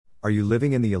Are you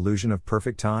living in the illusion of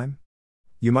perfect time?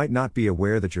 You might not be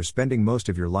aware that you're spending most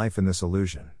of your life in this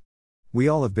illusion. We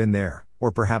all have been there,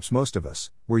 or perhaps most of us,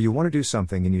 where you want to do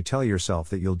something and you tell yourself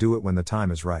that you'll do it when the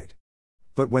time is right.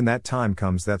 But when that time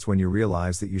comes, that's when you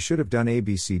realize that you should have done A,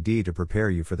 B, C, D to prepare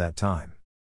you for that time.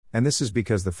 And this is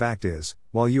because the fact is,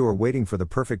 while you are waiting for the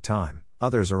perfect time,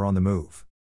 others are on the move.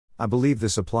 I believe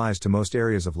this applies to most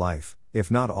areas of life,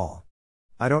 if not all.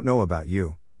 I don't know about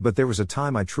you, but there was a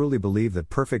time I truly believed that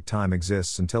perfect time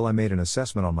exists until I made an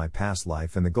assessment on my past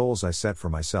life and the goals I set for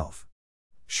myself.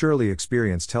 Surely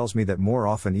experience tells me that more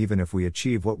often, even if we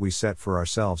achieve what we set for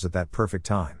ourselves at that perfect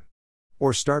time,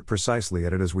 or start precisely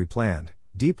at it as we planned,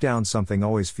 deep down something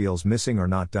always feels missing or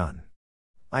not done.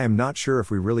 I am not sure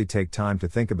if we really take time to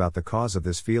think about the cause of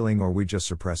this feeling or we just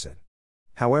suppress it.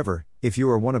 However, if you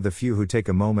are one of the few who take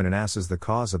a moment and asks the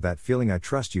cause of that feeling, I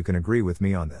trust you can agree with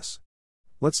me on this.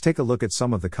 Let's take a look at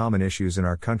some of the common issues in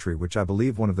our country, which I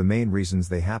believe one of the main reasons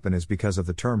they happen is because of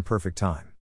the term perfect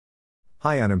time.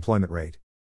 High unemployment rate.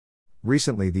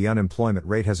 Recently, the unemployment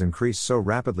rate has increased so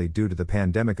rapidly due to the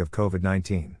pandemic of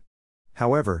COVID-19.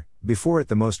 However, before it,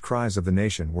 the most cries of the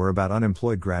nation were about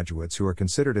unemployed graduates who are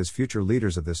considered as future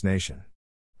leaders of this nation.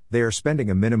 They are spending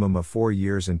a minimum of 4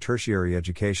 years in tertiary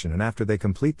education, and after they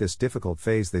complete this difficult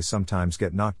phase, they sometimes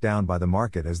get knocked down by the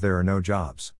market as there are no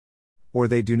jobs. Or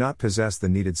they do not possess the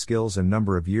needed skills and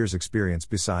number of years' experience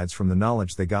besides from the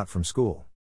knowledge they got from school.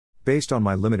 Based on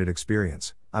my limited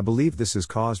experience, I believe this is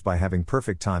caused by having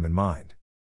perfect time in mind.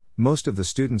 Most of the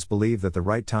students believe that the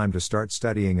right time to start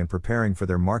studying and preparing for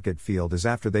their market field is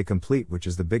after they complete, which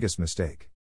is the biggest mistake.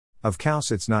 Of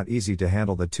course, it's not easy to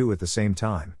handle the two at the same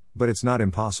time, but it's not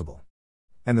impossible.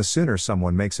 And the sooner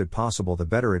someone makes it possible, the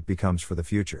better it becomes for the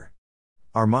future.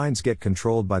 Our minds get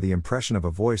controlled by the impression of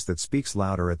a voice that speaks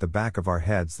louder at the back of our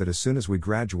heads that as soon as we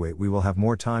graduate we will have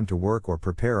more time to work or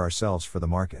prepare ourselves for the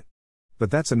market. But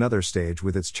that's another stage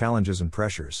with its challenges and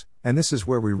pressures, and this is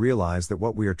where we realize that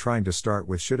what we are trying to start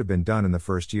with should have been done in the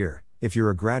first year, if you're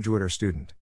a graduate or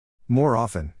student. More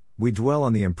often, we dwell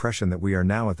on the impression that we are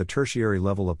now at the tertiary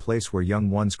level, a place where young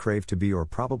ones crave to be, or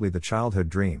probably the childhood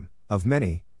dream of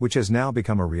many, which has now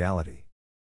become a reality.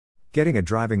 Getting a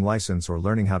driving license or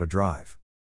learning how to drive.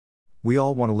 We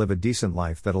all want to live a decent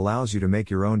life that allows you to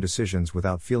make your own decisions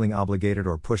without feeling obligated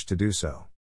or pushed to do so.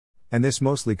 And this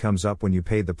mostly comes up when you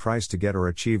paid the price to get or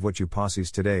achieve what you possess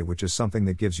today, which is something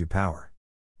that gives you power.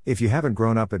 If you haven't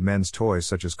grown up at men's toys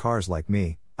such as cars like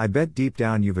me, I bet deep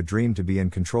down you've a dream to be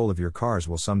in control of your cars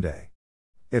will someday.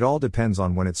 It all depends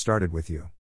on when it started with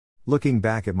you. Looking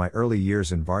back at my early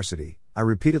years in varsity, I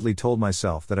repeatedly told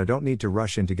myself that I don't need to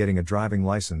rush into getting a driving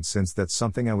license, since that's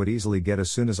something I would easily get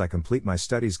as soon as I complete my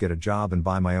studies, get a job and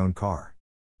buy my own car.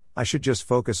 I should just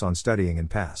focus on studying and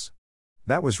pass.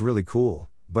 That was really cool,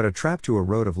 but a trap to a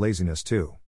road of laziness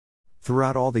too.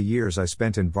 Throughout all the years I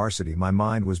spent in varsity, my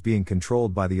mind was being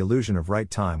controlled by the illusion of right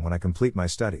time when I complete my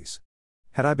studies.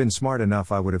 Had I been smart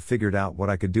enough, I would have figured out what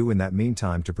I could do in that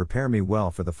meantime to prepare me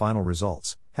well for the final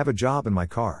results, have a job and my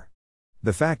car.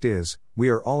 The fact is, we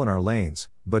are all in our lanes,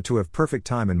 but to have perfect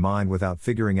time in mind without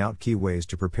figuring out key ways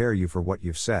to prepare you for what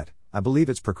you've set, I believe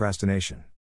it's procrastination.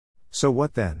 So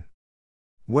what then?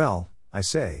 Well, I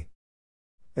say,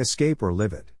 escape or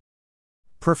live it.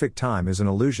 Perfect time is an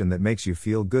illusion that makes you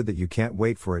feel good that you can't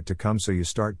wait for it to come, so you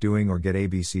start doing or get A,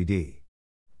 B, C, D.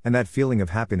 And that feeling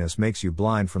of happiness makes you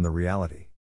blind from the reality.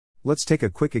 Let's take a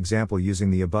quick example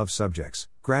using the above subjects.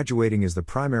 Graduating is the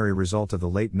primary result of the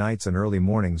late nights and early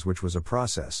mornings, which was a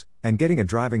process, and getting a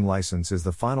driving license is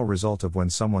the final result of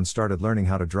when someone started learning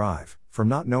how to drive, from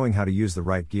not knowing how to use the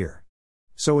right gear.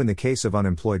 So in the case of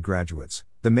unemployed graduates,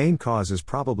 the main cause is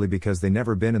probably because they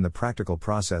never been in the practical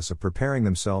process of preparing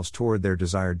themselves toward their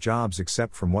desired jobs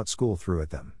except from what school threw at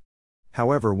them.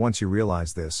 However, once you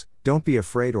realize this, don't be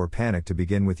afraid or panic to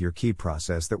begin with your key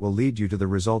process that will lead you to the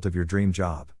result of your dream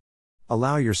job.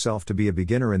 Allow yourself to be a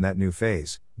beginner in that new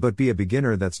phase, but be a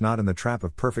beginner that's not in the trap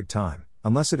of perfect time,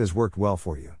 unless it has worked well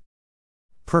for you.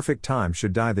 Perfect time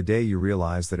should die the day you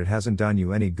realize that it hasn't done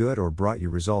you any good or brought you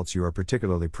results you are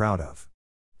particularly proud of.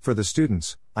 For the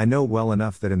students, I know well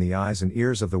enough that in the eyes and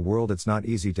ears of the world it's not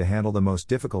easy to handle the most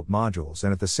difficult modules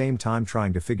and at the same time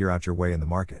trying to figure out your way in the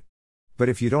market. But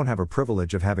if you don't have a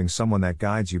privilege of having someone that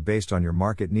guides you based on your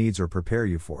market needs or prepare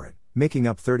you for it, making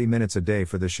up 30 minutes a day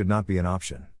for this should not be an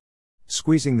option.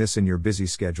 Squeezing this in your busy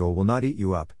schedule will not eat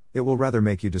you up, it will rather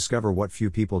make you discover what few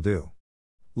people do.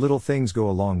 Little things go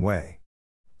a long way.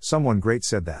 Someone great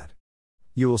said that.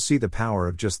 You will see the power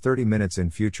of just 30 minutes in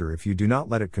future if you do not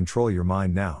let it control your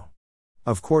mind now.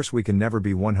 Of course, we can never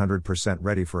be 100%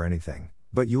 ready for anything,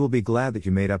 but you will be glad that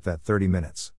you made up that 30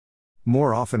 minutes.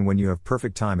 More often when you have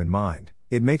perfect time in mind,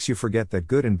 It makes you forget that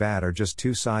good and bad are just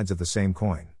two sides of the same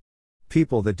coin.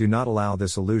 People that do not allow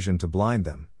this illusion to blind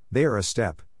them, they are a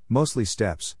step, mostly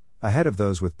steps, ahead of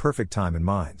those with perfect time in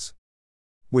minds.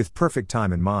 With perfect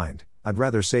time in mind, I'd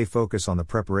rather say focus on the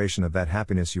preparation of that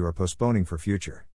happiness you are postponing for future.